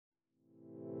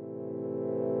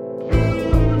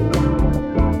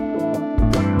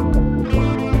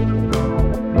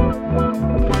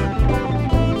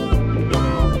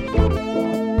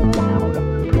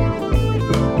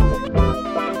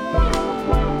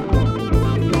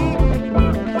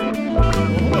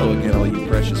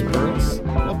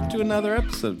another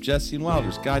episode of Jesse and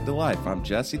Wilder's Guide to Life. I'm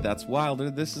Jesse, that's Wilder.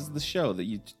 This is the show that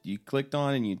you clicked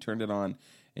on and you turned it on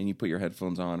and you put your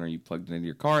headphones on or you plugged it into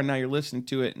your car and now you're listening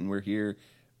to it and we're here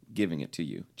giving it to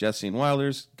you. Jesse and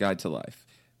Wilder's Guide to Life.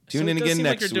 Tune in again next week.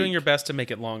 Like you're doing your best to make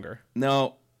it longer.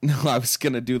 No, I was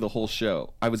going to do the whole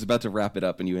show. I was about to wrap it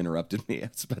up and you interrupted me. I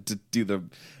was about to do the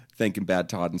thanking Bad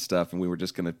Todd and stuff and we were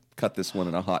just going to cut this one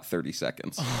in a hot 30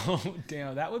 seconds. Oh,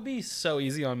 damn. That would be so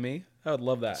easy on me. I would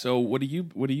love that. So what have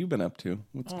you been up to?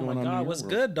 What's going on? Oh my God, what's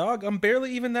good, dog? I'm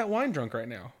barely even that wine drunk right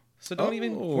now. So don't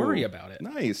even worry about it.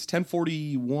 Nice.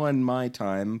 10:41 my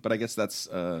time, but I guess that's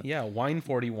yeah, wine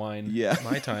 40 wine. Yeah.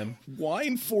 My time.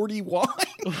 Wine 40 wine.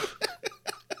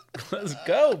 Let's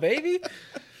go, baby.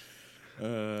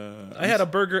 I had a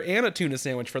burger and a tuna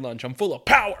sandwich for lunch. I'm full of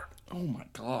power. Oh my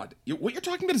God. What you're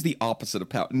talking about is the opposite of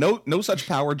power. No such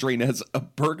power drain as a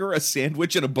burger, a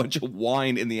sandwich, and a bunch of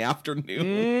wine in the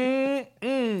afternoon.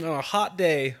 On a hot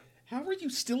day. How are you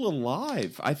still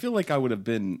alive? I feel like I would have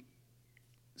been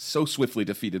so swiftly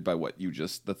defeated by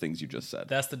the things you just said.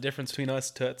 That's the difference between us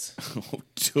toots. Oh,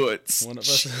 toots. One of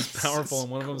us is powerful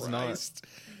and one of them is not.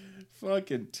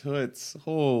 Fucking toots.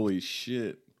 Holy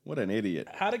shit. What an idiot.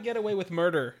 How to Get Away with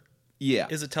Murder. Yeah.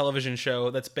 Is a television show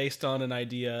that's based on an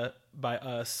idea by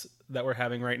us that we're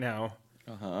having right now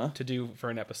to do for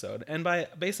an episode. And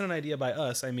based on an idea by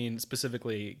us, I mean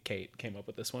specifically Kate came up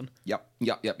with this one. Yep.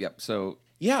 So,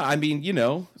 yeah, I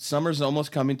mean, summer's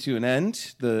almost coming to an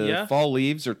end. The fall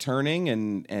leaves are turning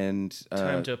and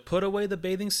time to put away the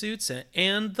bathing suits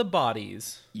and the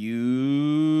bodies.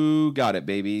 You got it,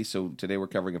 baby. So today we're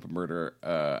covering up a murder.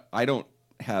 I don't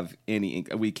have any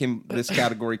this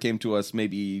category came to us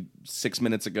maybe 6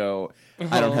 minutes ago.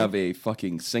 I don't have a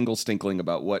fucking single stinkling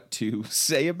about what to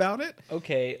say about it.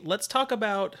 Okay, let's talk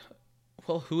about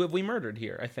who have we murdered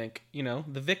here? I think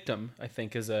the victim I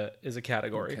think is a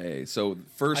category. Okay, so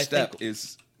first step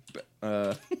is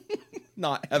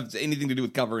not have anything to do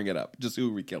with covering it up, just who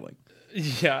are we killing.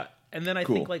 Yeah, and then I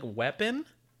think like weapon.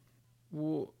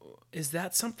 Is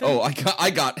that something? Oh, I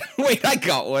got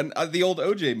one. The old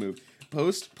OJ move.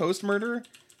 Post murder,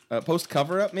 post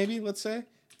cover up, maybe, let's say.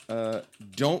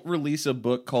 Don't release a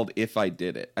book called If I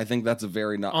Did It. I think that's a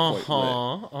very not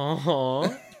quite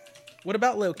lit. What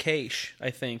about location, I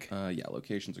think? Yeah,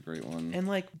 location's a great one. And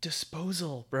like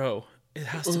disposal, bro. It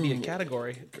has to be a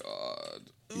category. God.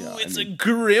 Yeah, it's a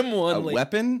grim one. A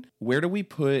weapon? Where do we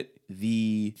put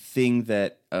the thing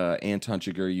that Anton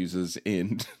Chigurh uses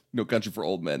in No Country for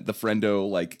Old Men? The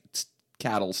friendo,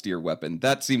 cattle steer weapon.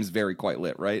 That seems very quite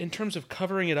lit, right? In terms of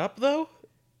covering it up, though? Or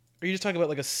are you just talking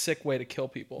about a sick way to kill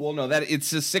people? Well, no,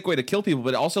 it's a sick way to kill people,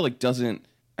 but it also doesn't.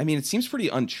 I mean, it seems pretty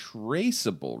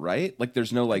untraceable, right?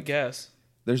 There's no I guess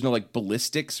there's no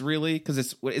ballistics really, because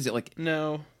is it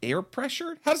no air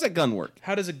pressure? How does that gun work?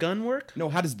 How does a gun work? No,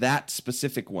 how does that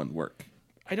specific one work?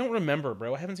 I don't remember,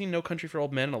 bro. I haven't seen No Country for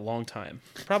Old Men in a long time.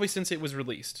 Probably since it was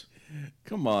released.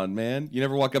 Come on, man. You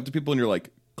never walk up to people and you're like,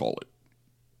 call it.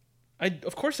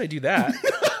 Of course I do that.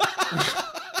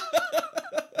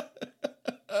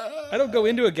 I don't go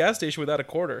into a gas station without a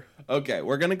quarter. Okay,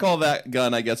 we're going to call that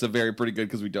gun, I guess, very pretty good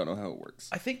because we don't know how it works.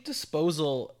 I think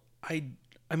disposal, I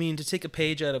mean, to take a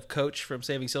page out of Coach from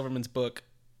Saving Silverman's book,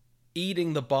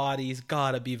 eating the body's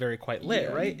gotta be very quite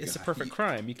lit, right? It's a perfect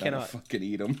crime. You cannot fucking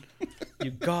eat them. You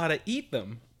gotta eat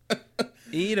them.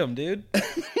 Eat them, dude.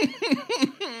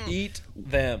 Eat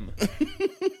them.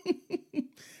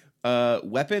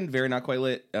 Weapon, very not quite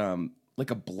lit. Like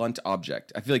a blunt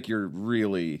object. I feel like you're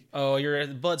really... Oh, you're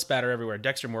blood spatter everywhere.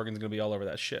 Dexter Morgan's gonna be all over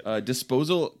that shit.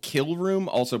 Disposal, kill room,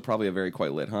 also probably a very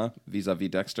quite lit, huh? Vis-a-vis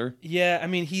Dexter. Yeah, I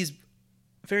mean, he's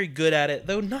very good at it,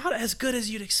 though not as good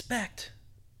as you'd expect.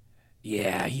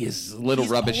 Yeah, he is a little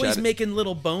rubbish at it. He's always making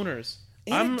little boners.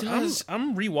 I'm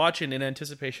rewatching in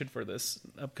anticipation for this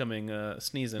upcoming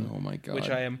sneezing. Oh my God. Which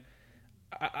I am...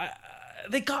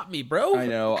 They got me, bro. I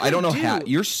know. I don't know how.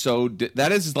 You're so...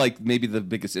 that is maybe the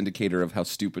biggest indicator of how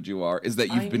stupid you are, is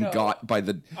that you've been got by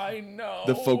the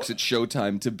folks at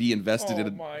Showtime to be invested in...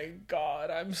 Oh my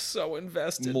God. I'm so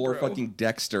invested, more fucking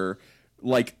Dexter.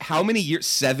 How many years?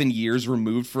 7 years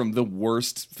removed from the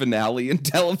worst finale in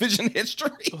television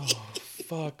history. Oh,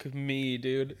 fuck me,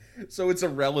 dude. So it's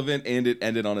irrelevant and it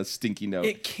ended on a stinky note.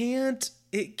 It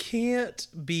can't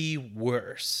be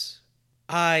worse.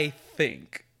 I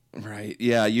think. Right.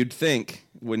 Yeah, you'd think,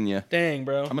 wouldn't you? Dang,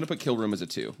 bro. I'm going to put Kill Room as a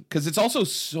 2. Because it's also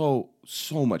so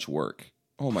much work.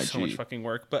 Oh my God. So much fucking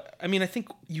work. But, I mean, I think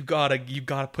you gotta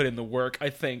put in the work, I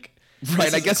think.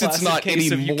 Right, I guess it's not any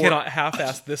more... You cannot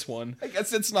half-ass this one. I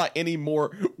guess it's not any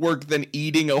more work than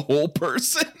eating a whole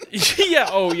person.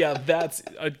 Yeah, that's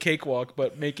a cakewalk,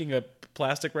 but making a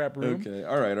plastic wrap room. Okay,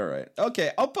 all right.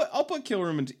 Okay, I'll put Kill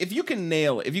Room in. If you can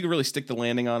nail it, if you can really stick the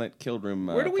landing on it, Kill Room.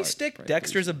 Where do we stick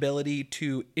Dexter's ability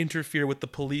to interfere with the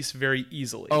police very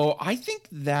easily? Oh, I think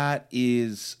that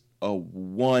is a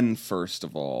 1, first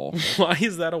of all. Why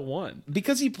is that a 1?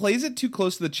 Because he plays it too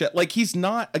close to the chest. Like, he's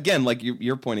not, again, like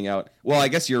you're pointing out. Well, I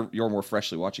guess you're more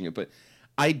freshly watching it, but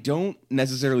I don't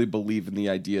necessarily believe in the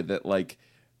idea that, like,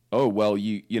 oh, well,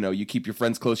 you keep your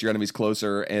friends close, your enemies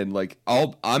closer, and like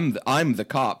I'm the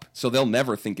cop, so they'll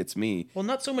never think it's me. Well,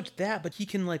 not so much that, but he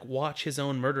can like watch his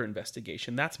own murder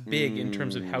investigation. That's big in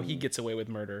terms of how he gets away with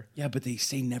murder. Yeah, but they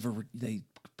say the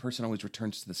person always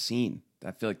returns to the scene.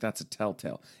 I feel like that's a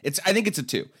telltale. I think it's a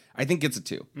 2.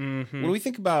 Mm-hmm. What do we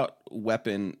think about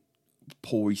weapon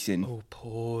poison? Oh,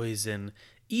 poison.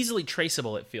 Easily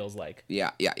traceable, it feels like. Yeah.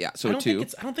 So 2.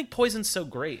 I don't think poison's so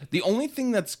great. The only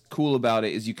thing that's cool about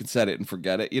it is you can set it and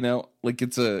forget it. Like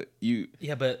it's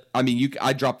Yeah, but I mean,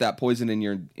 I drop that poison in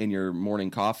your morning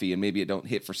coffee, and maybe it don't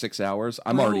hit for 6 hours.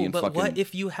 I'm already in but fucking. What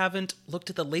if you haven't looked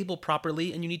at the label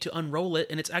properly and you need to unroll it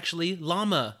and it's actually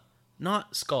llama,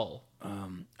 not skull?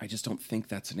 I just don't think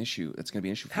that's an issue. That's going to be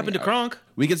an issue for Happened me. to Kronk.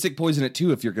 We can stick poison at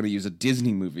 2 if you're going to use a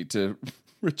Disney movie to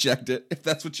reject it, if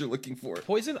that's what you're looking for.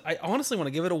 Poison, I honestly want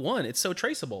to give it a 1. It's so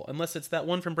traceable, unless it's that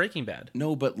one from Breaking Bad.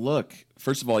 No, but look,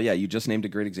 first of all, yeah, you just named a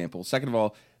great example. Second of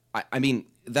all, I mean,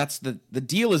 that's the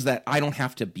deal is that I don't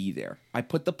have to be there. I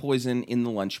put the poison in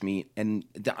the lunch meat, and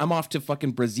I'm off to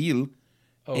fucking Brazil,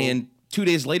 and 2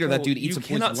 days later, that dude eats a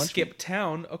poison lunch meat. You cannot skip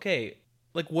town. Okay.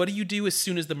 Like, what do you do as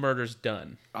soon as the murder's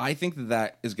done? I think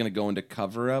that is going to go into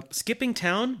cover-up. Skipping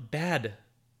town? Bad.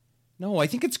 No, I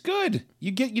think it's good.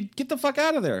 You get the fuck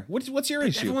out of there. What's your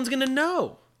issue? Everyone's going to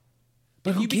know.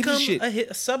 But if you become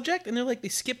a subject and they're like, they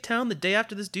skipped town the day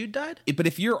after this dude died? But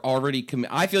if you're already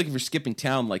I feel like if you're skipping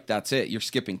town, like that's it. You're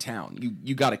skipping town.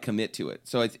 You got to commit to it.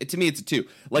 So to me, it's a 2.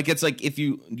 Like it's like if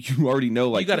you already know,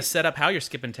 like you got to set up how you're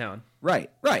skipping town. Right.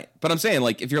 But I'm saying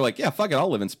like if you're like, yeah, fuck it, I'll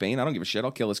live in Spain. I don't give a shit.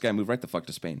 I'll kill this guy and move right the fuck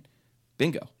to Spain.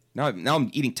 Bingo. Now I'm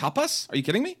eating tapas. Are you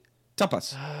kidding me?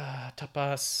 Tapas.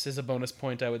 Tapas is a bonus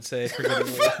point, I would say, for getting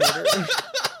away with murder.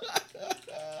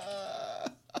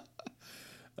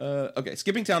 Okay,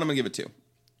 skipping town, I'm gonna give it 2.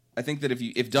 I think that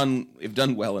if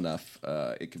done well enough,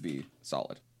 it could be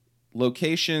solid.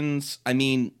 Locations, I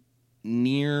mean,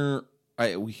 we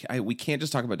can't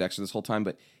just talk about Dexter this whole time,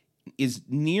 but is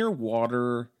near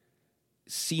water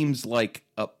seems like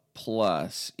a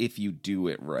plus if you do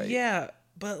it right. Yeah,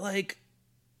 but like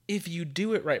if you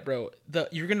do it right, bro,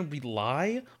 you're gonna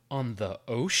rely on the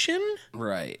ocean?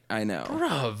 Right, I know.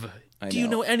 Bruv. Do you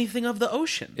know anything of the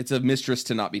ocean? It's a mistress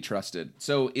to not be trusted.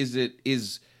 So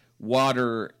is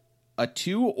water a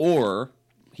 2 or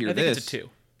I think it's a 2.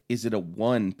 Is it a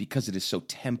 1 because it is so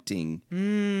tempting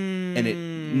and it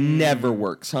never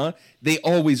works, huh? They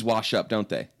always wash up, don't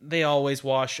they? They always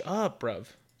wash up, bruv.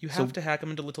 You have to hack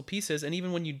them into little pieces, and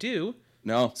even when you do,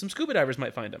 some scuba divers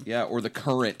might find them. Yeah, or the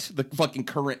fucking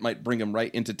current might bring them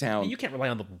right into town. You can't rely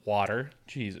on the water.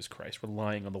 Jesus Christ,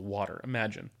 relying on the water.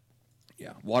 Imagine.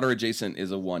 Yeah, water adjacent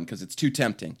is a 1 because it's too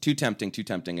tempting,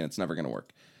 and it's never going to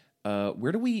work.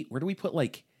 Where do we put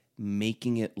like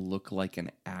making it look like an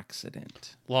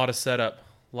accident? A lot of setup.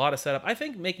 I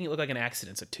think making it look like an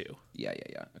accident's a 2. Yeah.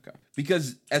 Okay.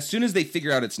 Because as soon as they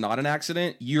figure out it's not an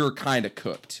accident, you're kind of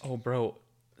cooked. Oh, bro.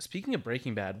 Speaking of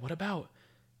Breaking Bad, what about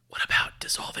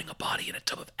dissolving a body in a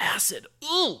tub of acid?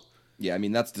 Ooh. Yeah, I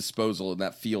mean that's disposal, and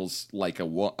that feels like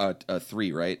a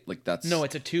 3, right? Like that's no,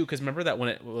 it's a 2 because remember that when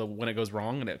it goes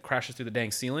wrong and it crashes through the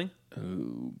dang ceiling.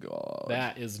 Oh god,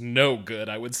 that is no good.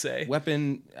 I would say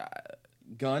weapon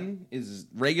gun is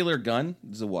regular gun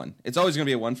is a 1. It's always going to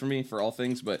be a 1 for me for all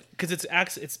things, but because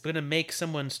it's going to make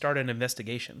someone start an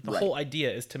investigation. The whole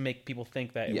idea is to make people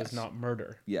think that it was not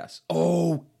murder. Yes.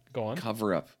 Oh, go on.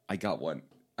 Cover up. I got one.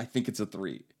 I think it's a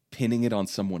 3. Pinning it on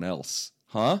someone else,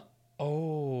 huh?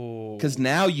 Oh, because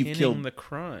now you've killed the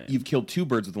crime. You've killed 2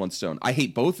 birds with 1 stone. I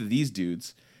hate both of these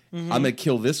dudes. Mm-hmm. I'm gonna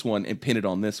kill this one and pin it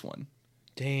on this one.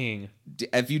 Dang.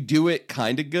 If you do it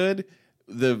kind of good,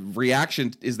 the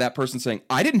reaction is that person saying,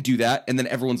 "I didn't do that," and then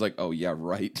everyone's like, "Oh yeah,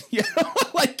 right." Yeah,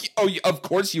 like of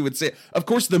course you would say. Of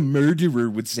course the murderer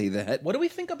would say that. What do we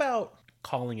think about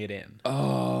calling it in?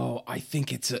 Oh, I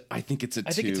think it's a 2. I think it's a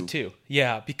 2.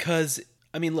 Yeah, because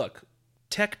I mean, look,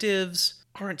 detectives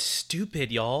aren't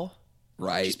stupid, y'all.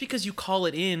 Right. Just because you call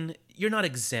it in, you're not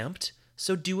exempt,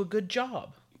 so do a good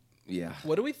job. Yeah.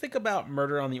 What do we think about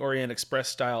Murder on the Orient Express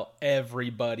style?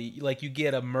 Everybody, like you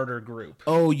get a murder group.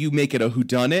 Oh, you make it a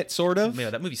whodunit, sort of?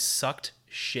 Man, that movie sucked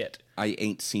shit. I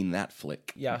ain't seen that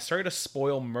flick. Yeah, sorry to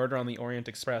spoil Murder on the Orient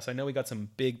Express. I know we got some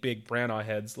big Branagh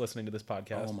heads listening to this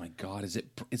podcast. Oh my God,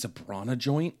 it's a Branagh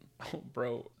joint? Oh,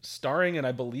 bro, starring and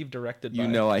I believe directed by... You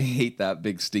know I hate that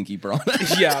big stinky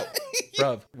Branagh. Yeah,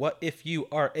 bruv. What if you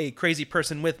are a crazy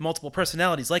person with multiple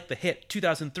personalities like the hit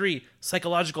 2003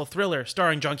 psychological thriller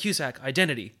starring John Cusack,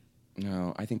 Identity?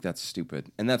 No, I think that's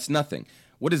stupid. And that's nothing.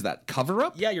 What is that,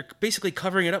 cover-up? Yeah, you're basically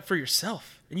covering it up for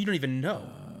yourself, and you don't even know.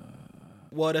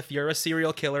 What if you're a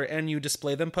serial killer and you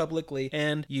display them publicly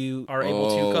and you are able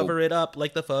to cover it up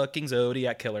like the fucking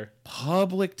Zodiac Killer?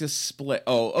 Public display.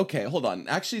 Oh, okay, hold on.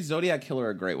 Actually, Zodiac Killer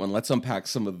a great one. Let's unpack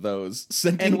some of those.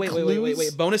 And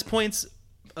wait. Bonus points,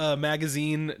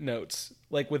 magazine notes,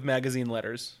 like with magazine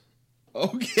letters.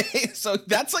 Okay, so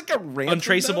that's like a random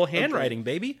untraceable note? handwriting, Okay.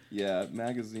 baby. Yeah,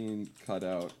 magazine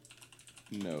cutout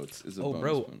notes is a bonus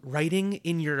bro, one. writing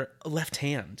in your left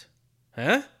hand.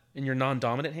 Huh? In your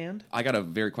non-dominant hand? I got a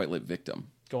very quite lit victim.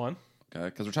 Go on. Okay,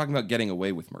 because we're talking about getting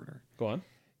away with murder. Go on.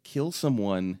 Kill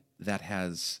someone that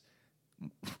has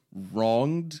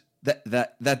wronged that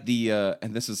the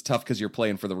and this is tough because you're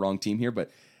playing for the wrong team here,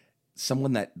 but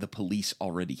someone that the police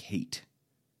already hate.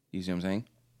 You see what I'm saying?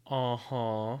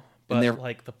 Uh-huh. But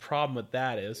like the problem with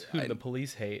that is who the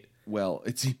police hate. Well,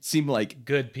 it seemed like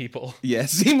good people. Yeah, it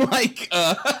seemed like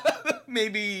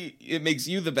maybe it makes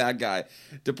you the bad guy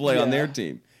to play on their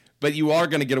team. But you are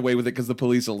going to get away with it because the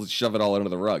police will shove it all under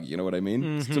the rug. You know what I mean?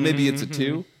 Mm-hmm, so maybe it's a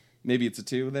 2. Maybe it's a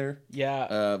 2 there.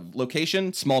 Yeah.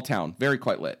 Location, small town. Very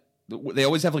quite lit. They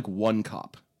always have like one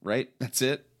cop, right? That's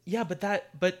it? Yeah,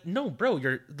 but no, bro,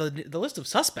 the list of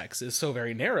suspects is so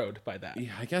very narrowed by that.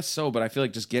 Yeah, I guess so, but I feel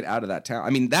like just get out of that town. I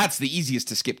mean, that's the easiest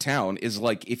to skip town is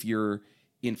like if you're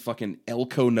in fucking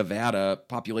Elko, Nevada,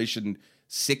 population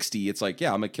 60, it's like,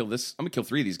 yeah, I'm going to kill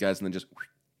 3 of these guys and then just get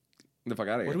the fuck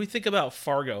out of here. What do we think about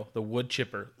Fargo, the wood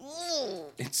chipper?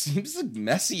 It seems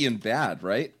messy and bad,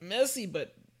 right? Messy,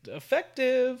 but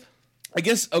effective. I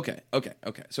guess, okay.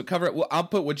 So cover it. Well, I'll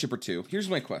put wood chipper 2. Here's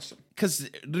my question. Because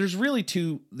there's really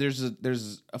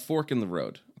there's a fork in the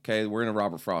road. Okay, we're in a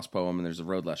Robert Frost poem, and there's a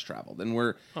road less traveled. And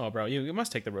we're... Oh, bro, you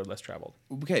must take the road less traveled.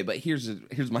 Okay, but here's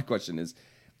my question is,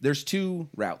 there's 2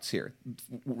 routes here.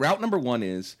 Route number 1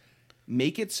 is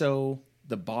make it so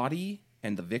the body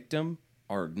and the victim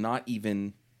are not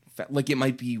even... Like, it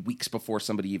might be weeks before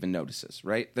somebody even notices,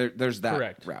 right? There's that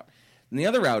Correct. route. And the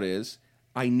other route is...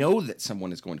 I know that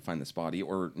someone is going to find this body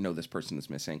or know this person is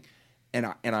missing, and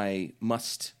I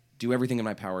must do everything in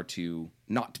my power to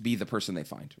not be the person they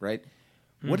find, right?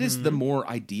 Mm-hmm. What is the more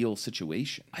ideal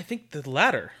situation? I think the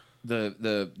latter.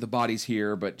 The body's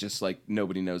here, but just like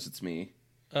nobody knows it's me.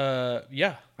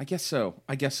 Yeah. I guess so.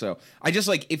 I just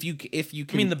like if you can...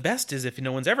 I mean, the best is if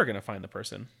no one's ever going to find the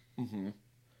person. Mm-hmm.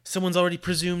 Someone's already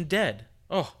presumed dead.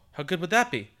 Oh, how good would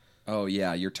that be? Oh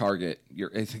yeah, your target.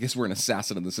 I guess we're an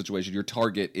assassin in this situation. Your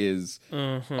target is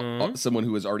someone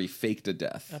who has already faked a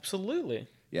death. Absolutely.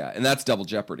 Yeah, and that's double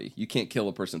jeopardy. You can't kill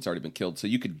a person that's already been killed, so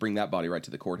you could bring that body right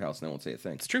to the courthouse and they won't say a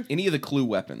thing. It's true. Any of the clue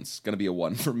weapons gonna be a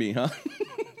 1 for me, huh?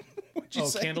 What'd you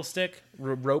say? Candlestick,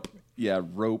 rope. Yeah,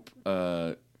 rope.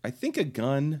 I think a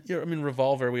gun. Yeah, I mean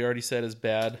revolver. We already said is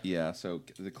bad. Yeah, so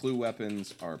the clue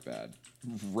weapons are bad.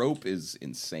 Rope is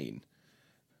insane.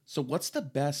 So what's the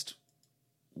best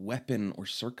weapon or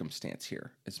circumstance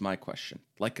here is my question.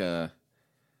 Like an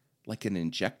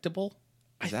injectable?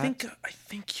 I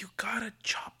think you gotta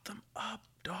chop them up,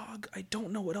 dog. I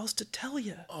don't know what else to tell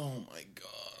you. Oh my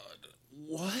god.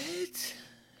 What?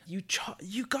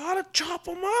 You gotta chop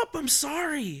them up. I'm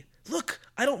sorry. Look,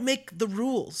 I don't make the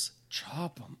rules.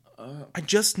 Chop them up. I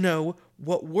just know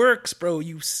what works, bro.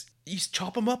 You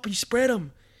chop them up and you spread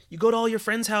them. You go to all your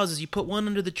friends' houses. You put one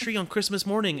under the tree on Christmas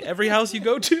morning. Every house you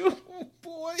go to.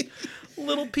 Boy.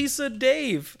 Little piece of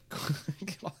Dave.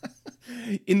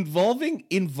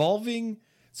 Involving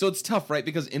so it's tough, right?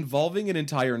 Because involving an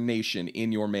entire nation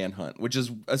in your manhunt, which is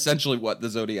essentially what the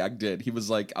Zodiac did. He was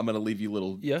like, I'm going to leave you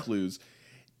little clues.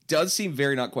 Does seem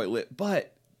very not quite lit,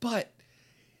 but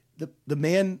the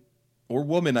man or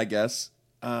woman, I guess,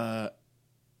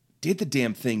 did the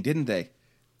damn thing, didn't they?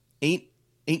 Ain't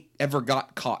ever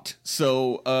got caught.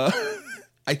 So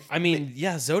I mean,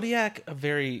 Zodiac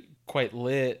very quite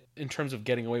lit in terms of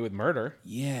getting away with murder.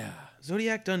 Yeah.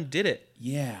 Zodiac done did it.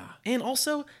 Yeah. And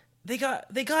also they got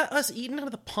us eaten out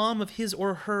of the palm of his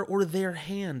or her or their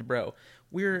hand, bro.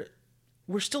 We're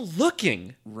still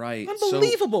looking. Right.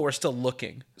 Unbelievable, we're still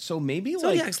looking. So maybe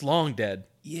Zodiac's long dead.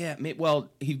 Yeah,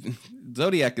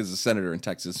 Zodiac is a senator in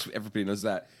Texas. Everybody knows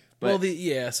that. But,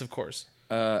 yes, of course.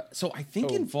 So I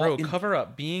think cover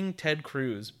up. Being Ted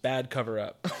Cruz, bad cover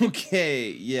up. Okay,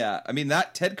 yeah. I mean,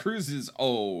 that Ted Cruz is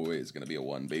always going to be a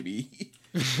 1, baby.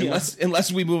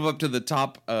 Unless we move up to the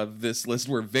top of this list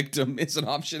where victim is an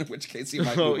option, in which case he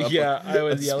might move up.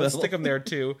 Let's stick him there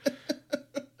too.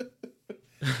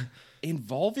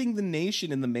 Involving the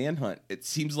nation in the manhunt, it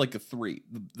seems like a 3.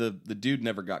 The dude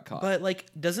never got caught. But like,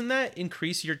 doesn't that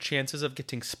increase your chances of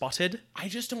getting spotted? I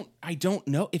don't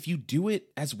know if you do it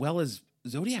as well as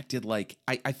Zodiac did. Like,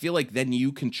 I feel like then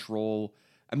you control.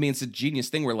 I mean, it's a genius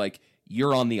thing where like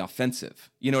you're on the offensive.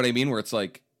 You know what I mean? Where it's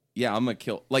like, yeah, I'm gonna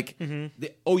kill. Like,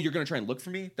 you're gonna try and look for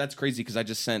me? That's crazy because I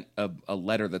just sent a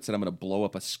letter that said I'm gonna blow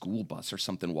up a school bus or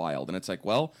something wild, and it's like,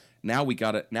 well, now we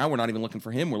got it. Now we're not even looking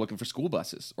for him. We're looking for school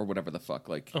buses or whatever the fuck.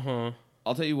 Like,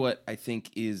 I'll tell you what I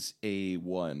think is a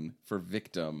 1 for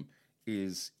victim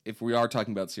is if we are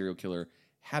talking about serial killer,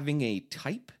 having a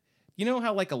type. You know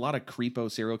how like a lot of creepo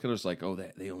serial killers like, oh,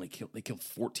 they killed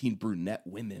 14 brunette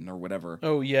women or whatever.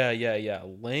 Oh yeah.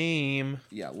 Lame.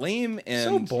 Yeah, lame and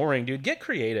so boring, dude. Get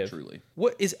creative. Truly.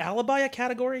 What is alibi a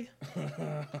category?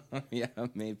 Yeah,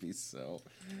 maybe so.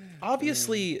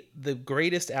 Obviously, the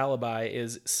greatest alibi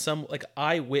is some like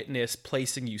eyewitness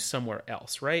placing you somewhere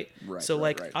else, right? Right. So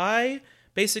right. I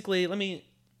basically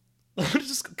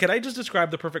can I just describe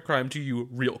the perfect crime to you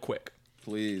real quick?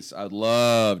 Please, I'd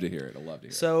love to hear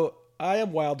it. So I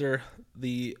am Wilder,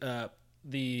 the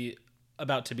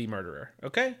about to be murderer.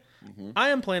 Okay, I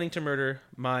am planning to murder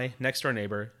my next door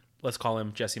neighbor. Let's call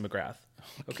him Jesse McGrath.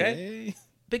 Okay.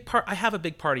 I have a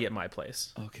big party at my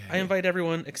place. Okay. I invite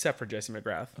everyone except for Jesse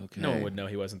McGrath. Okay. No one would know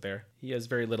he wasn't there. He has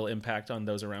very little impact on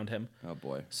those around him. Oh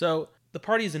boy. So the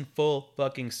party's in full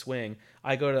fucking swing.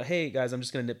 I go to, hey guys, I'm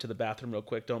just gonna nip to the bathroom real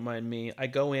quick. Don't mind me. I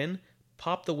go in,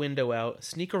 pop the window out,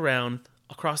 sneak around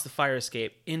across the fire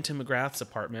escape into McGrath's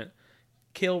apartment,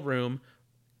 kill room,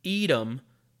 eat him,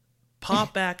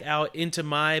 pop back out into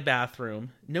my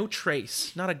bathroom. No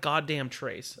trace. Not a goddamn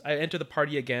trace. I enter the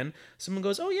party again. Someone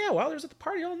goes, oh yeah, Wilder's at the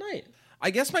party all night.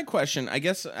 I guess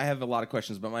I have a lot of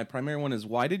questions, but my primary one is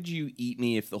why did you eat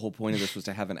me if the whole point of this was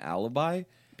to have an alibi?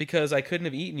 Because I couldn't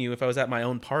have eaten you if I was at my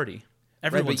own party.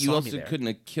 Everyone right, but you saw also me there. couldn't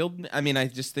have killed me. I mean, I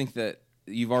just think that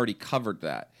you've already covered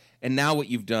that. And now what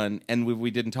you've done, and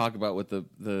we didn't talk about what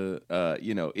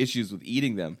the issues with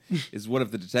eating them, is what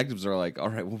if the detectives are like, all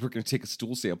right, well, we're going to take a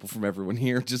stool sample from everyone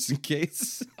here just in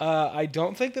case. I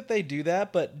don't think that they do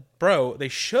that, but bro, they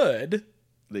should.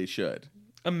 They should.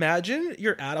 Imagine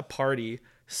you're at a party,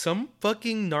 some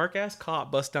fucking narc-ass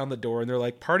cop busts down the door, and they're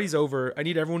like, party's over, I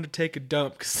need everyone to take a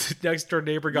dump because the next door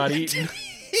neighbor got eaten.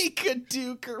 Take a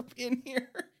duker in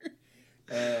here.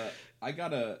 I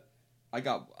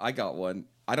got one.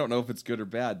 I don't know if it's good or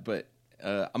bad, but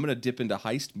I'm gonna dip into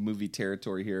heist movie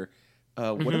territory here.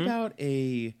 What about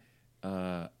an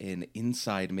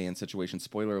Inside Man situation?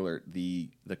 Spoiler alert: the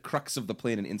crux of the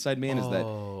plan in Inside Man is that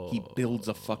he builds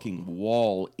a fucking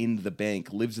wall in the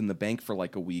bank, lives in the bank for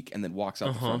like a week, and then walks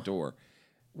out the front door.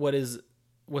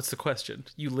 What's the question?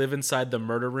 You live inside the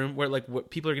murder room where what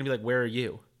people are gonna be like, where are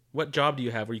you? What job do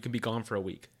you have where you can be gone for a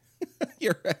week?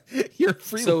 You're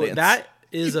freelance. So that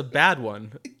is a bad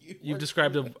one. You've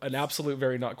described an absolute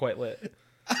very not quite lit.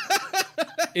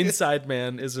 Inside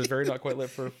Man is a very not quite lit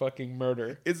for fucking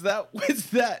murder. Is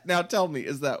that now tell me,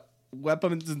 is that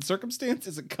weapons and circumstance?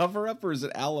 Is it cover up or is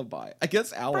it alibi? I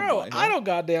guess alibi. Bro, I don't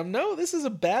goddamn know. This is a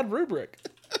bad rubric.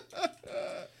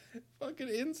 Fucking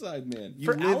Inside Man. You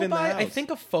for live alibi, in the house. I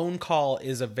think a phone call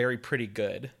is a very pretty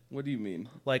good. What do you mean?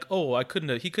 Like, he couldn't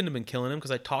have been killing him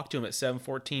because I talked to him at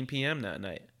 7:14 p.m. that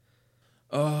night.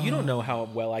 You don't know how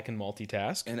well I can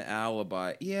multitask. An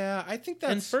alibi. Yeah, I think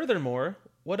that's... And furthermore,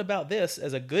 what about this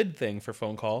as a good thing for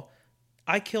phone call?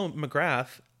 I kill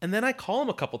McGrath, and then I call him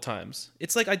a couple times.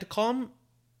 It's like I call him...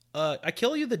 I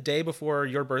kill you the day before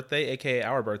your birthday, a.k.a.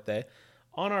 our birthday.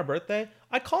 On our birthday,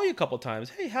 I call you a couple times.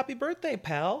 Hey, happy birthday,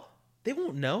 pal. They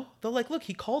won't know. They're like, look,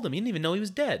 he called him. He didn't even know he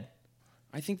was dead.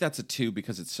 I think that's a 2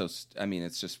 because it's so...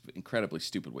 it's just incredibly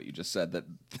stupid what you just said.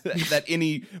 That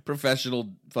any professional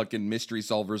fucking mystery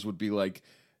solvers would be like,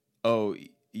 oh,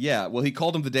 yeah, well, he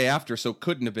called him the day after, so it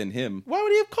couldn't have been him. Why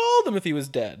would he have called him if he was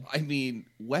dead? I mean,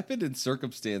 weapon and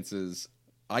circumstances,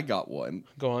 I got one.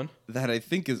 Go on. That I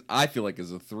feel like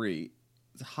is a 3.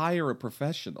 Hire a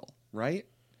professional, right?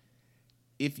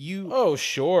 If you... Oh,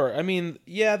 sure. I mean,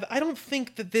 yeah, I don't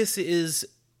think this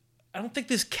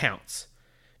counts.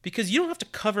 Because you don't have to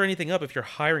cover anything up if you're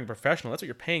hiring a professional. That's what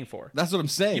you're paying for. That's what I'm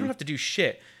saying. You don't have to do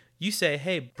shit. You say,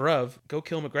 hey, bruv, go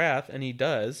kill McGrath, and he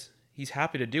does. He's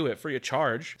happy to do it free of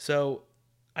charge. So,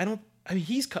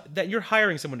 you're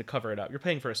hiring someone to cover it up. You're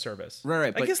paying for a service.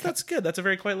 Right. I guess that's good. That's a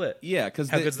very quite lit. Yeah,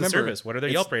 because how good's the service? What are their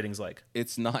Yelp ratings like?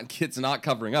 It's not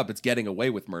covering up. It's getting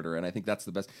away with murder, and I think that's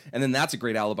the best. And then that's a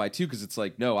great alibi too, because it's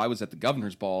like, no, I was at the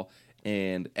governor's ball,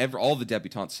 And all the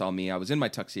debutantes saw me. I was in my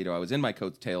tuxedo. I was in my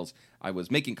coattails. I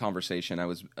was making conversation. I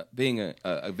was being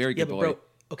a very good boy. Bro,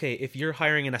 okay, if you're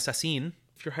hiring an assassin,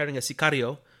 if you're hiring a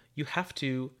sicario, you have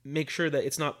to make sure that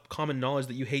it's not common knowledge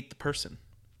that you hate the person.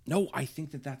 No, I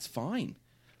think that that's fine.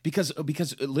 Because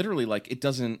literally, like, it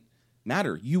doesn't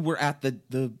matter. You were at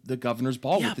the governor's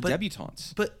ball with the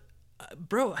debutantes. But,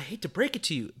 bro, I hate to break it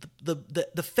to you.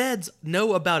 The feds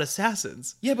know about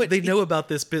assassins. Yeah, but they know about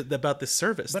this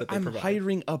service that they provide. I'm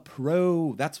hiring a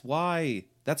pro. That's why.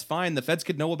 That's fine. The feds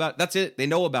could know about. That's it. They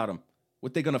know about him.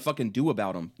 What they gonna fucking do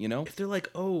about him? You know? If they're like,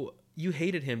 oh, you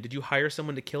hated him. Did you hire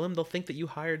someone to kill him? They'll think that you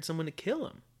hired someone to kill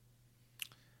him.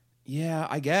 Yeah,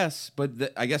 I guess.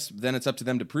 But I guess then it's up to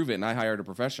them to prove it, and I hired a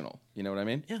professional. You know what I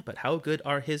mean? Yeah, but how good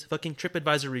are his fucking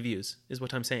TripAdvisor reviews, is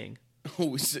what I'm saying.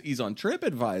 Oh, he's on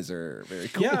TripAdvisor. Very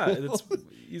cool. Yeah,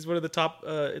 he's one of the top.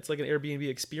 It's like an Airbnb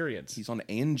experience. He's on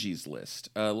Angie's list.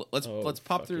 Let's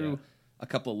pop through a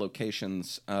couple of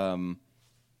locations.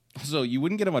 So you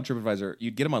wouldn't get him on TripAdvisor.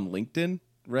 You'd get him on LinkedIn,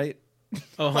 right?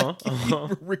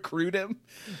 You recruit him.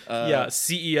 Yeah,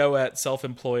 CEO at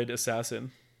Self-Employed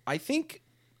Assassin. I think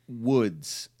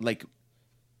woods, like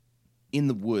in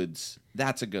the woods,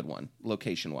 that's a good one,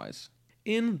 location-wise.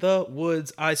 In the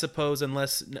woods, I suppose,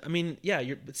 unless... I mean, yeah,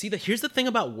 here's the thing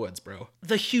about woods, bro.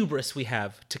 The hubris we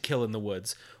have to kill in the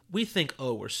woods. We think,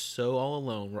 oh, we're so all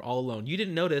alone. We're all alone. You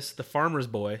didn't notice the farmer's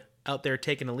boy out there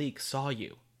taking a leak saw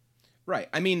you. Right.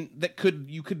 I mean,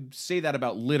 you could say that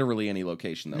about literally any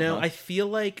location, though. No, huh? I feel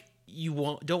like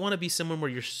you don't want to be someone where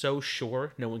you're so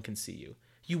sure no one can see you.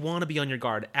 You want to be on your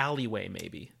guard. Alleyway,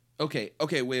 maybe. Okay,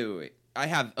 wait.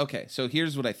 So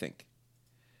here's what I think.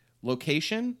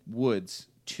 Location, woods,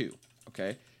 2.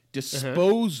 Okay?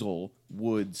 Disposal,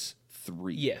 woods,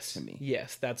 3 to me.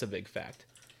 Yes, that's a big fact.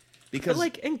 Because,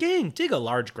 and gang, dig a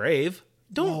large grave.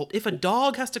 If a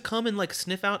dog has to come and,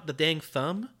 sniff out the dang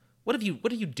thumb, what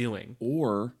are you doing?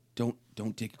 Or don't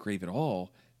dig a grave at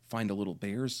all. Find a little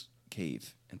bear's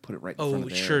cave and put it right in front of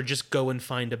there. Oh, sure, just go and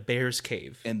find a bear's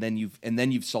cave. And then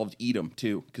you've solved eat 'em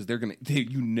too, because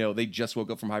they just woke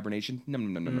up from hibernation.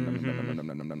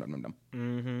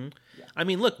 I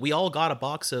mean, look, we all got a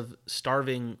box of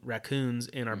starving raccoons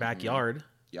in our backyard.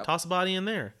 Yep. Toss a body in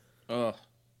there. Ugh.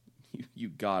 You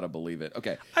gotta believe it.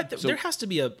 Okay. There has to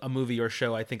be a movie or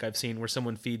show I think I've seen where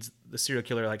someone feeds the serial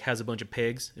killer, has a bunch of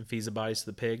pigs and feeds the bodies to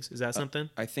the pigs. Is that something?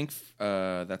 I think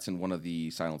that's in one of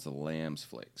the Silence of the Lambs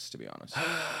flicks, to be honest.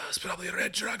 It's probably a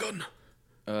red dragon.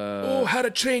 How to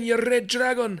Train Your Red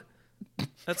Dragon.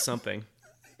 That's something.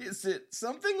 Is it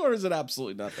something or is it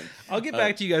absolutely nothing? I'll get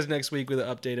back to you guys next week with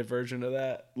an updated version of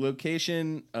that.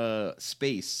 Location,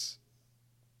 space.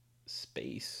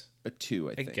 Space. A 2,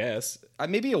 I think. I guess.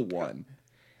 Maybe a 1.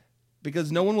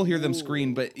 Because no one will hear them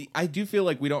scream, but I do feel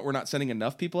like we're not sending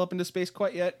enough people up into space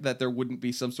quite yet, that there wouldn't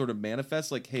be some sort of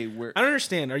manifest, hey, we're... I don't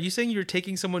understand. Are you saying you're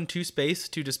taking someone to space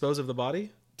to dispose of the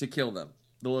body? To kill them.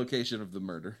 The location of the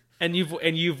murder. And you've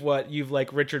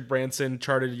Richard Branson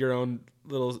chartered your own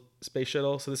little space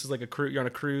shuttle, so this is like a cruise. You're on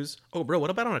a cruise. Oh, bro, what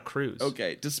about on a cruise?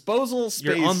 Okay, disposal,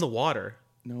 space... You're on the water.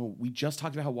 No, we just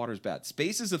talked about how water's bad.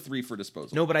 Space is a 3 for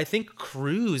disposal. No, but I think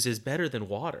cruise is better than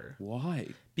water. Why?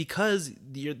 Because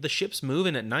the ship's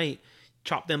moving at night.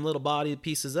 Chop them little body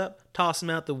pieces up, toss them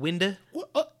out the window.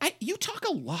 You talk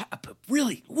a lot, a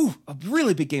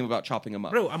really big game about chopping them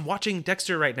up. Bro, I'm watching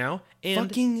Dexter right now. And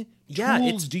fucking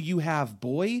tools do you have,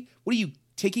 boy? What are you,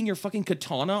 taking your fucking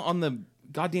katana on the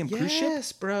goddamn cruise ship?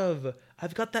 Yes, bruv.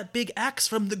 I've got that big axe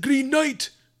from the Green Knight.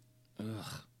 Ugh.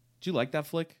 Did you like that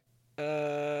flick?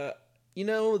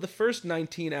 The first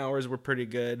 19 hours were pretty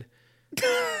good.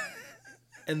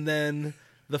 And then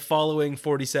the following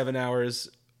 47 hours,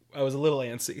 I was a little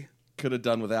antsy. Could have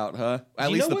done without, huh?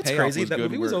 At least the payoff was good. That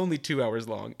movie was only only 2 hours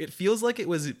long. It feels like it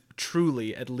was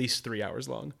truly at least 3 hours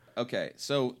long. Okay,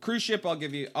 so cruise ship, I'll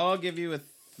give you a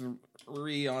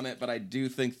 3 on it, but I do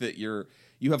think that you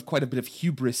have quite a bit of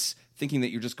hubris thinking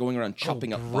that you're just going around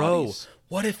chopping up bodies.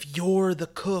 What if you're the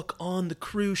cook on the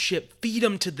cruise ship? Feed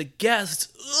them to the guests.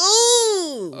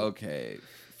 Ooh! Okay.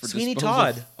 Sweeney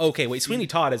Todd. Okay, wait. Sweeney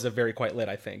Todd is a very quite lit,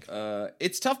 I think.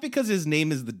 It's tough because his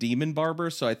name is the Demon Barber,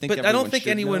 so I think. But I don't think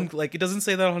anyone it doesn't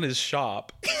say that on his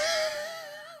shop.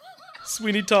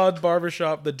 Sweeney Todd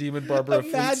Barbershop, the Demon Barber of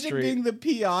Fleet Street. Imagine being the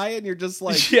PI and you're just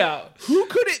like, yeah, who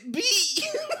could it be?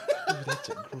 Ooh, that's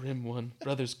a grim one.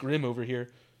 Brothers Grimm over here.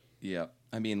 Yeah,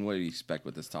 I mean, what do you expect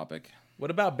with this topic? What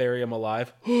about Bury Him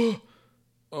Alive?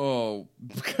 Oh,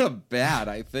 bad,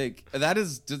 I think. That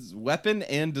is just weapon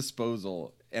and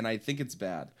disposal, and I think it's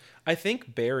bad. I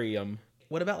think Bury Him.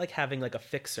 What about having a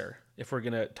fixer If we're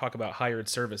gonna talk about hired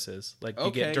services, like you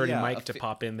Okay, get Dirty yeah, Mike to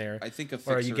pop in there, I think a or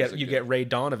fixer you is get Ray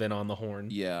Donovan on the horn.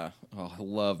 Yeah. Oh, I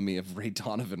love me a Ray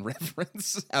Donovan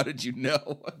reference. How did you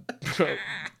know?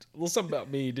 Well, something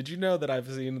about me. Did you know that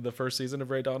I've seen the first season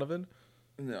of Ray Donovan?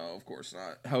 No, of course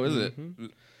not. How is it?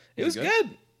 It was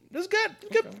good. It was good.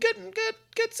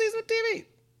 Good season of TV.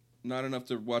 Not enough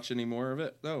to watch any more of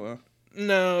it? Oh,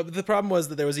 No, the problem was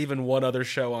that there was even one other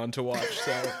show on to watch.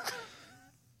 So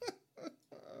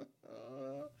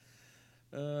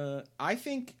I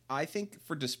think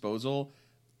for Disposal,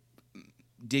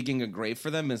 digging a grave for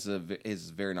them is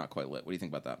very not quite lit. What do you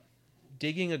think about that?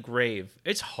 digging a grave,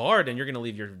 it's hard, and you're going to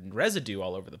leave your residue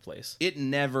all over the place. It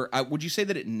never. Would you say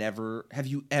that it never? Have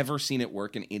you ever seen it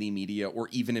work in any media or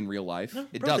even in real life? No,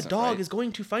 It bro, doesn't. the dog right? is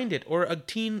going to find it, or a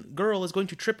teen girl is going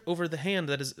to trip over the hand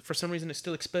that is, for some reason, it's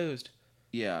still exposed.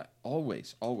 Yeah,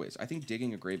 always. I think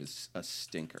digging a grave is a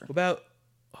stinker. What about,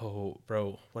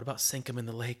 what about sink them in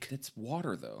the lake? It's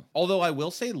water though. Although I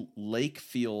will say lake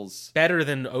feels Better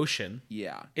than ocean.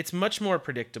 yeah. It's much more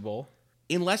predictable.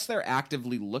 Unless they're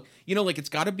actively like it's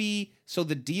got to be. So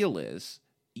the deal is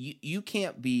you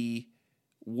can't be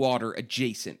water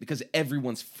adjacent because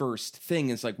everyone's first thing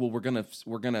is like, well,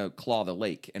 we're gonna claw the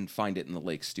lake and find it in the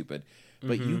lake, stupid.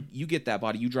 But you get that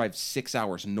body, you drive 6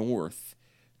 hours north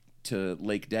to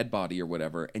Lake Dead Body or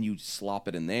whatever, and you slop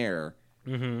it in there.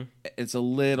 Mm-hmm. It's a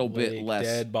little bit less.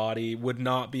 Dead Body would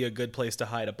not be a good place to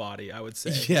hide a body, I would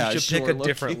say. Yeah, you should pick a sure,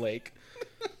 different lake.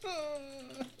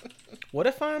 What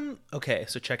if okay,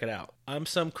 so check it out. I'm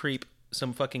some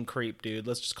fucking creep, dude.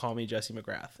 Let's just call me Jesse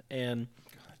McGrath. And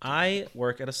I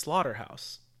work at a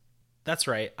slaughterhouse. That's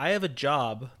right. I have a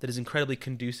job that is incredibly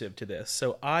conducive to this.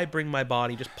 So I bring my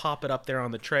body, just pop it up there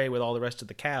on the tray with all the rest of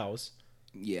the cows.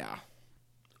 Yeah.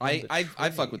 I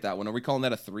fuck with that one. Are we calling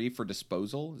that a 3 for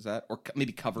disposal? Is that, or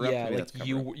maybe cover up? Yeah, Maybe like that's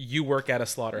cover up. you work at a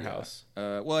slaughterhouse.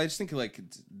 Well, I just think like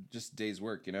it's just day's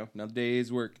work, another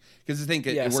day's work. Because I think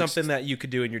it works. Something that you could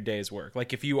do in your day's work.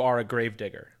 Like if you are a grave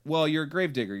digger. Well, you're a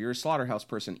grave digger. You're a slaughterhouse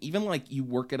person. Even like you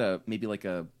work at maybe like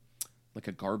a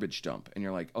garbage dump, and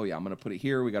you're like, oh yeah, I'm gonna put it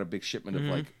here. We got a big shipment of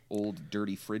like old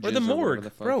dirty fridges. Or the morgue, the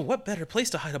fuck. bro. What better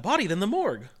place to hide a body than the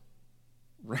morgue?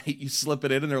 Right, you slip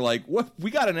it in, and they're like, "What?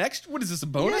 We got an extra? What is this, a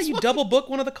bonus?" Yeah, you double book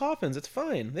one of the coffins. It's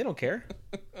fine. They don't care.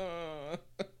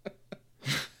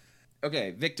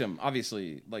 Okay, victim,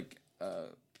 obviously, like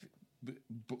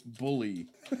bully.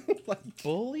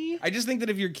 Bully? I just think that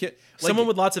if your kid, like, Someone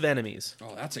with lots of enemies.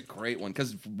 oh, that's a great one.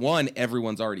 Because one,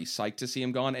 everyone's already psyched to see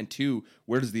him gone, and two,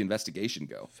 where does the investigation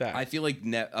go? Fact. I feel like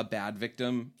a bad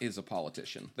victim is a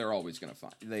politician. They're always going to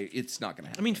find. It's not going to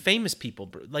happen. I mean, famous people,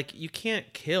 bro. Like, you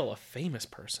can't kill a famous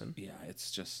person. Yeah, it's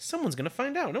just. Someone's going to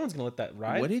find out. No one's going to let that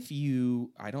ride. What if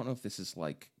you? I don't know if this is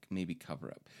like maybe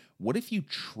cover up. What if you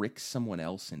trick someone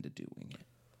else into doing it?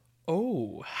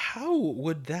 Oh, how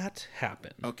would that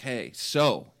happen? Okay,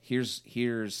 so here's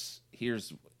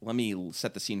let me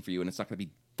set the scene for you, and it's not going to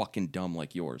be fucking dumb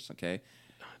like yours, okay?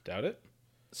 Doubt it.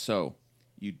 So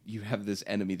you have this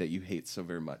enemy that you hate so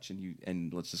very much,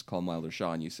 and let's just call him Wilder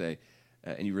Shaw, and you say,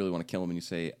 and you really want to kill him, and you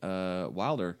say,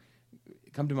 Wilder,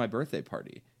 come to my birthday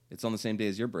party. It's on the same day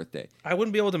as your birthday. I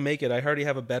wouldn't be able to make it. I already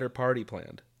have a better party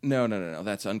planned. No.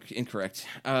 That's incorrect.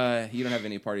 You don't have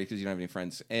any party because you don't have any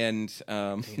friends, and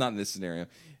not in this scenario,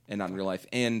 and not in real life.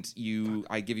 And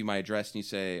I give you my address, and you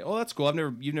say, "Oh, that's cool.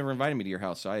 You've never invited me to your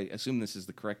house, so I assume this is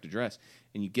the correct address."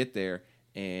 And you get there,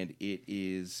 and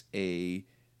it's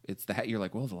you're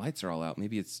like, "Well, the lights are all out.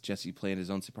 Maybe it's Jesse playing his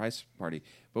own surprise party."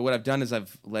 But what I've done is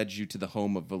I've led you to the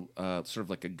home of sort of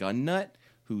like a gun nut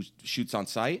who shoots on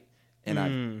sight.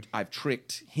 And I've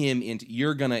tricked him into,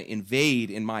 you're gonna invade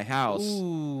in my house.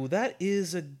 Ooh, that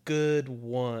is a good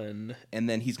one. And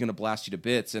then he's gonna blast you to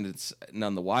bits, and it's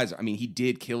none the wiser. I mean, he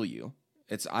did kill you.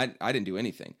 I didn't do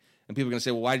anything. And people are gonna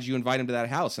say, well, why did you invite him to that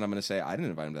house? And I'm gonna say, I didn't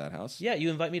invite him to that house. Yeah, you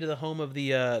invite me to the home of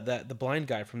the blind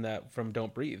guy from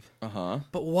Don't Breathe. Uh-huh.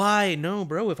 But why? No,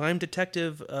 bro. If I'm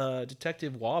Detective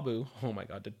Wabu, oh my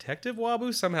god, Detective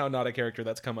Wabu, somehow not a character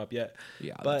that's come up yet.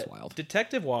 Yeah, but that's wild.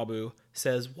 Detective Wabu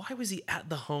says, why was he at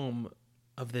the home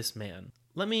of this man?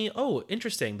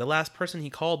 Interesting. The last person he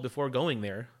called before going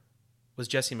there was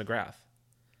Jesse McGrath.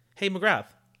 Hey, McGrath,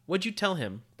 what'd you tell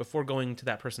him before going to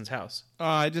that person's house?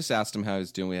 I just asked him how he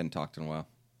was doing. We hadn't talked in a while.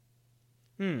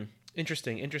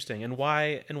 Interesting. And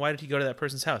why did he go to that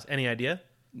person's house? Any idea?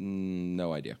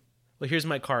 No idea. Well, here's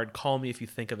my card. Call me if you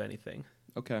think of anything.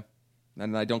 Okay.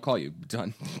 And I don't call you.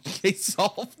 Done. Case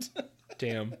solved.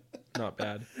 Damn. Not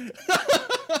bad.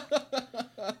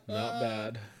 Not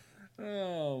bad.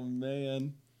 Oh,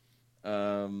 man.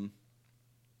 I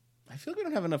feel like we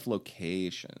don't have enough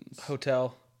locations.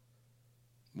 Hotel.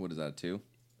 What is that, 2?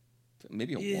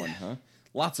 maybe a 1, huh?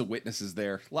 Lots of witnesses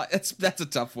there. That's a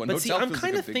tough one. But see, Hotel I'm feels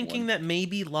kind like of a big thinking one. that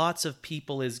maybe lots of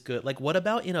people is good. Like, what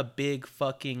about in a big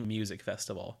fucking music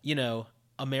festival? You know,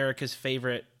 America's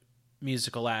favorite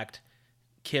musical act,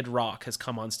 Kid Rock, has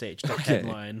come on stage to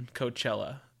headline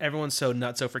Coachella. Everyone's so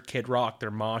nutso for Kid Rock. They're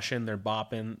moshing, they're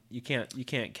bopping. You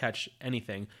can't catch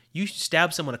anything. You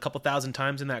stab someone a couple thousand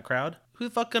times in that crowd. Who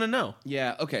the fuck gonna know?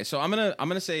 Yeah. Okay. So I'm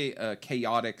gonna say a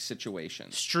chaotic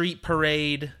situation. Street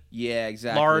parade, Yeah.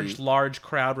 Exactly. large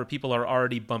crowd where people are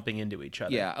already bumping into each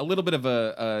other. Yeah, a little bit of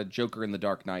a Joker in the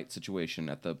Dark Knight situation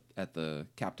at the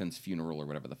captain's funeral or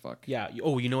whatever the fuck. Yeah.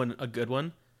 Oh, you know a good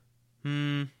one?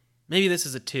 Maybe this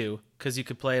is a 2, because you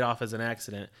could play it off as an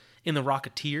accident. In The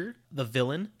Rocketeer, the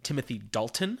villain, Timothy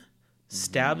Dalton,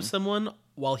 stabs someone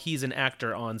while he's an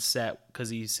actor on set because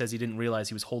he says he didn't realize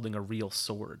he was holding a real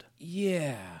sword.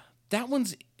 Yeah, that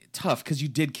one's tough because you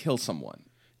did kill someone.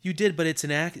 You did, but it's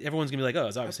an act. Everyone's going to be like, oh,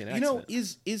 it's obviously an accident. You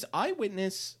know, is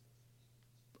Eyewitness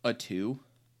a 2?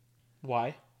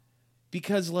 Why?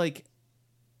 Because, like,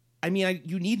 I mean,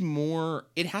 you need more.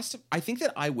 It has to. I think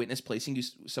that Eyewitness placing you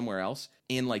somewhere else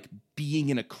and like being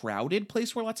in a crowded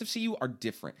place where lots of see you are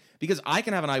different. Because I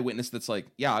can have an eyewitness that's like,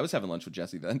 yeah, I was having lunch with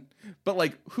Jesse then, but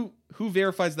like, who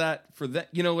verifies that for that?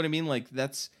 You know what I mean? Like,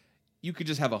 that's, you could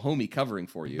just have a homie covering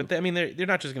for you. But they're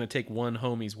not just going to take one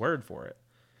homie's word for it.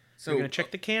 So They're going to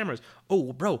check the cameras.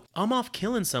 Oh, bro, I'm off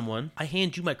killing someone. I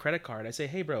hand you my credit card. I say,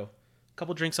 hey, bro, a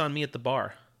couple drinks on me at the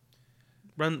bar.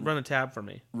 Run a tab for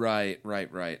me. Right.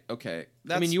 Okay.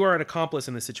 I mean, you are an accomplice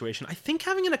in this situation. I think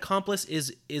having an accomplice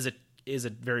is a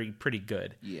very pretty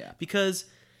good. Yeah. Because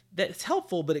that's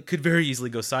helpful, but it could very easily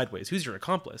go sideways. Who's your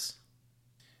accomplice?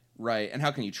 Right. And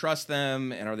how can you trust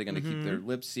them? And are they going to keep their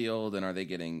lips sealed? And are they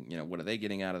getting, what are they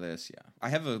getting out of this? Yeah. I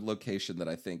have a location that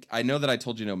I know that I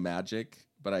told you no magic,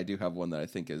 but I do have one that I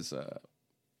think is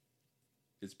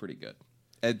pretty good.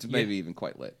 It's maybe even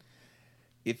quite lit.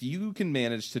 If you can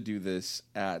manage to do this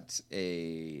at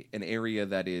an area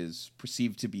that is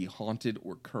perceived to be haunted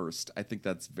or cursed, I think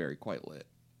that's very quite lit.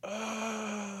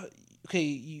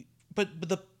 Okay, but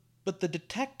the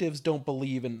detectives don't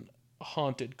believe in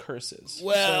haunted curses.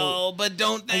 Well, but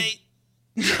don't they?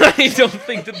 I don't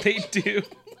think that they do.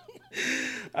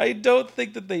 I don't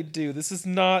think that they do. This is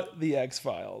not the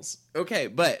X-Files. Okay,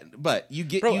 but you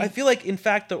get... Bro, I feel like, in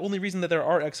fact, the only reason that there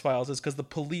are X-Files is because the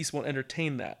police won't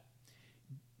entertain that.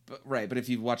 But if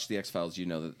you've watched the X-Files, you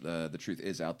know that the truth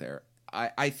is out there.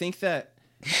 I think that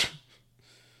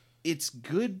it's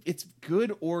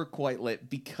good or quite lit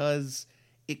because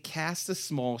it casts a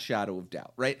small shadow of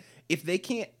doubt, right? If they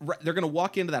can't, they're going to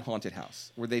walk into that haunted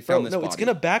house where they found this body. It's going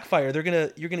to backfire. You're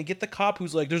going to get the cop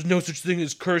who's like, there's no such thing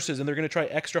as curses, and they're going to try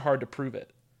extra hard to prove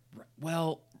it.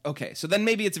 Well, okay, so then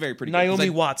maybe it's a very pretty Naomi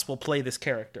Watts will play this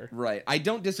character. Right. I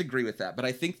don't disagree with that, but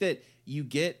I think that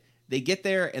they get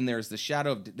there and there's the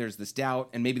shadow of, there's this doubt,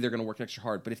 and maybe they're going to work extra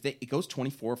hard. But if it goes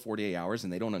 24, 48 hours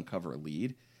and they don't uncover a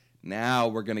lead, now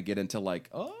we're going to get into like,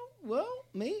 oh, well,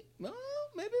 maybe it was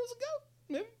a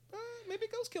goat. Maybe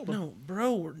a ghost killed him. No,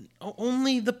 bro,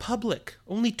 only the public,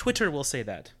 only Twitter will say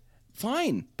that.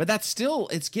 Fine, but that's still,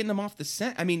 it's getting them off the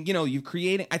scent. I mean, you're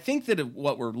creating, I think that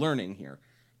what we're learning here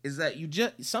is that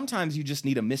sometimes you just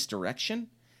need a misdirection.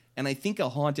 And I think a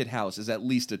haunted house is at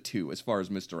least a 2 as far as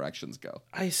misdirections go.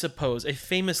 I suppose. A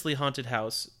famously haunted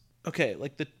house. Okay,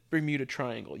 like the Bermuda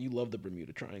Triangle. You love the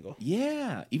Bermuda Triangle.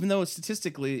 Yeah, even though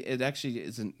statistically it actually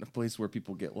isn't a place where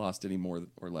people get lost any more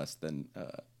or less than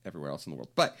everywhere else in the world.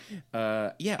 But,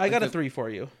 yeah. I got a 3 for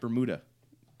you. Bermuda.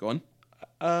 Go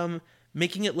on.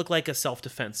 Making it look like a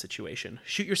self-defense situation.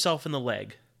 Shoot yourself in the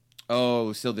leg.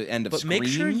 Oh, so the end of Scream? But make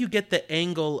sure you get the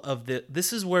angle of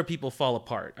this is where people fall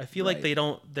apart. I feel like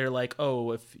they're like,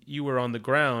 oh, if you were on the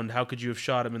ground, how could you have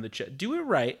shot him in the chest? Do it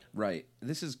right. Right.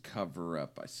 This is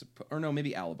cover-up, I suppose. Or no,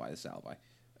 maybe Alibi. This is Alibi.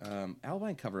 Alibi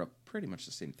and cover-up, pretty much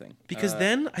the same thing. Because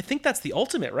then, I think that's the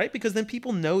ultimate, right? Because then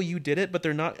people know you did it, but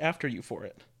they're not after you for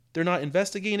it. They're not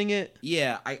investigating it.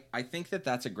 Yeah, I think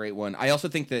that's a great one. I also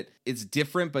think that it's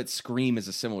different, but Scream is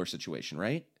a similar situation,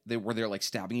 right? Where they're like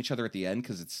stabbing each other at the end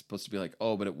because it's supposed to be like,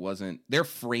 oh, but it wasn't. They're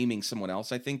framing someone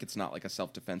else. I think it's not like a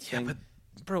self-defense thing. But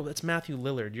bro, that's Matthew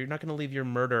Lillard. You're not going to leave your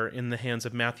murder in the hands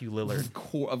of Matthew Lillard.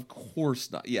 Of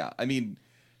course not. Yeah, I mean,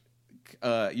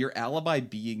 your alibi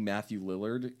being Matthew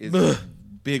Lillard is a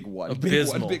big one.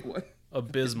 Abysmal. Big one.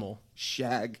 Abysmal.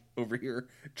 Shag over here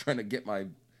trying to get my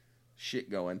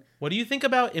shit going. What do you think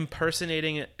about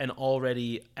impersonating an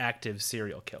already active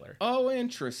serial killer? Oh,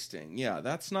 interesting. Yeah,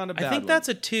 that's not a bad one. I think that's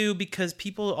a 2 because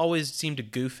people always seem to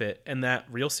goof it, and that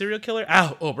real serial killer,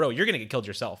 oh bro, you're gonna get killed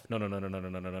yourself. No.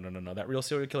 That real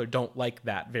serial killer don't like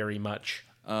that very much.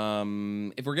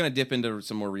 If we're gonna dip into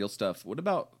some more real stuff, what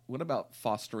about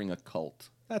fostering a cult?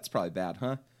 That's probably bad,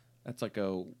 huh? That's like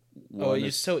a Oh,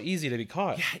 it's so easy to be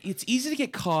caught. Yeah, it's easy to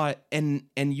get caught, and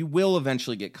you will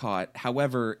eventually get caught.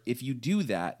 However, if you do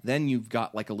that, then you've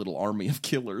got like a little army of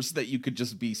killers that you could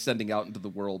just be sending out into the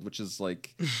world, which is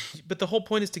like. But the whole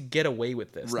point is to get away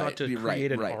with this, Right, not to right,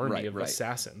 create an right, army right, of right.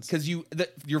 assassins. Because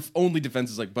your only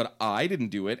defense is like, but I didn't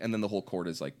do it, and then the whole court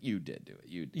is like, you did do it.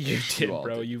 You did, all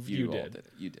bro. did. You all did. did it.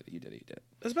 You did it. You did it. You did it.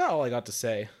 That's about all I got to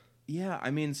say. Yeah,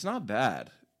 I mean, it's not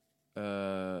bad.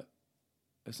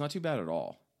 It's not too bad at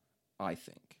all. I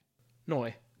think.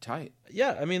 Noi. Tight.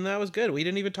 Yeah, I mean, that was good. We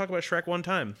didn't even talk about Shrek one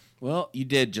time. Well, you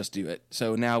did just do it.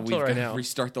 So now we've got to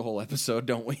restart the whole episode,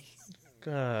 don't we?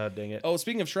 God dang it. Oh,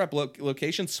 speaking of Shrek,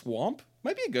 location Swamp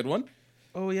might be a good one.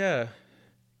 Oh, yeah.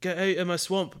 Get out of my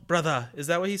swamp, brother. Is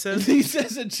that what he says? He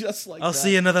says it just like I'll that.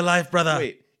 see another life, brother.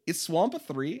 Wait, is Swamp a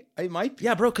 3? It might be.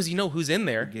 Yeah, bro, because you know who's in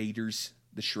there. Gators,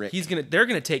 the Shrek. They're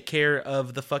gonna take care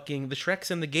of the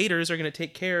Shreks and the Gators are gonna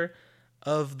take care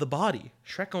of the body.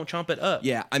 Shrek won't chomp it up.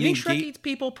 Yeah, I you mean, think Shrek eats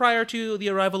people prior to the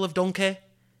arrival of Donkey?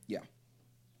 Yeah.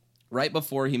 Right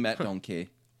before he met Donkey,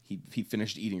 he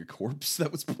finished eating a corpse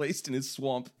that was placed in his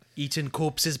swamp. Eating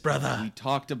corpses, brother. We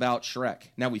talked about Shrek.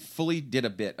 Now we fully did a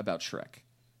bit about Shrek.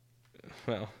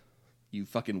 Well, you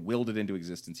fucking willed it into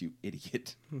existence, you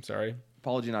idiot. I'm sorry.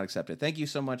 Apology not accepted. Thank you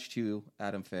so much to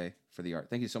Adam Fay for the art.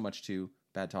 Thank you so much to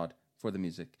Bad Todd for the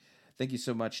music. Thank you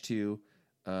so much to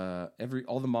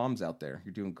all the moms out there.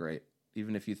 You're doing great.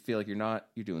 Even if you feel like you're not,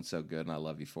 you're doing so good, and I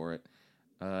love you for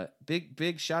it.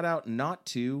 Big shout out not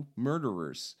to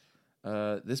murderers.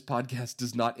 This podcast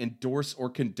does not endorse or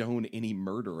condone any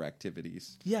murder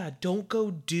activities. Yeah, don't go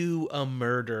do a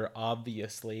murder,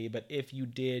 obviously. But if you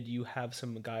did, you have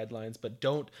some guidelines. But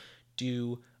don't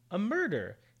do a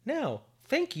murder. Now,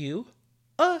 thank you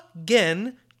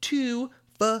again to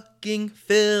fucking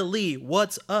Philly.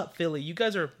 What's up, Philly? You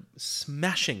guys are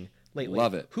smashing lately.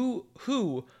 Love it.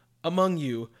 Who among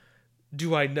you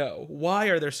do I know? Why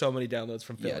are there so many downloads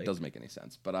from Philly? Yeah, it doesn't make any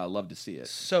sense, but I love to see it.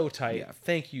 So tight. Yeah.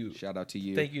 Thank you. Shout out to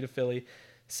you. Thank you to Philly.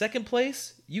 Second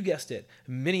place, you guessed it,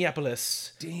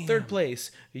 Minneapolis. Damn. Third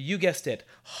place, you guessed it,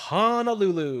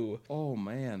 Honolulu. Oh,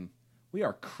 man. We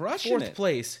are crushing Fourth it.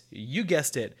 place, you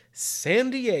guessed it,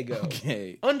 San Diego.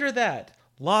 Okay. Under that,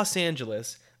 Los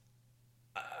Angeles.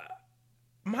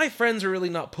 My friends are really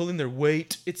not pulling their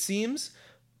weight, it seems,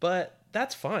 but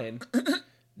that's fine.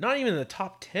 Not even in the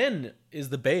top 10 is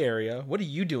the Bay Area. What are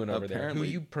you doing over there? Who are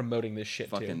you promoting this shit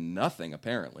fucking to? nothing,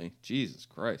 apparently. Jesus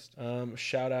Christ.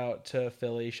 Shout out to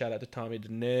Philly. Shout out to Tommy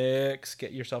DeNix.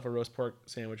 Get yourself a roast pork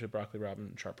sandwich with broccoli rabe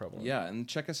and sharp provolone. Yeah, and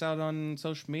check us out on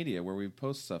social media where we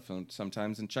post stuff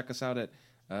sometimes. And check us out at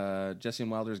Jesse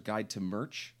and Wilder's Guide to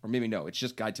Merch. Or maybe no, it's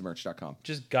just guidetomerch.com.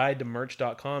 Just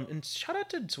guidetomerch.com. And shout out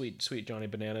to sweet Johnny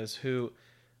Bananas, who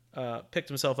picked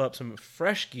himself up some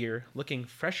fresh gear, looking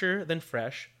fresher than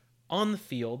fresh, on the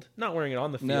field. Not wearing it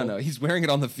on the field. No, he's wearing it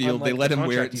on the field. Unlike they let the him wear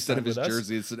contract it he instead of signed his with us.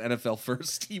 jersey. It's an NFL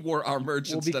first. He wore our merch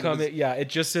We'll instead become of his... it. Yeah, it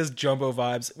just says Jumbo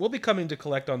Vibes. We'll be coming to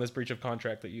collect on this breach of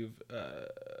contract that you've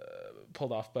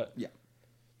pulled off. But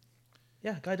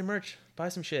yeah, Guide to Merch. Buy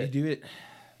some shit. They do it.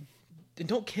 And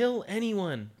don't kill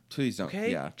anyone. Please don't.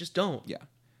 Okay? Yeah. Just don't. Yeah.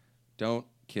 Don't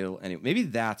kill anyone. Maybe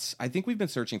that's... I think we've been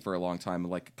searching for a long time,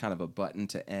 like kind of a button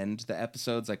to end the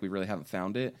episodes. Like we really haven't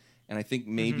found it. And I think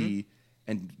maybe...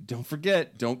 And don't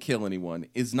forget, don't kill anyone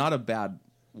is not a bad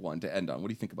one to end on. What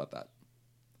do you think about that?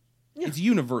 Yeah. It's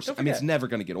universal. Don't I mean, it's forget. never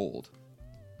going to get old.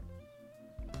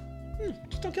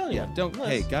 Just don't kill anyone. Yeah, don't... Unless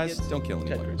Hey, you guys, get don't kill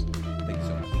anyone. Ted Cruz.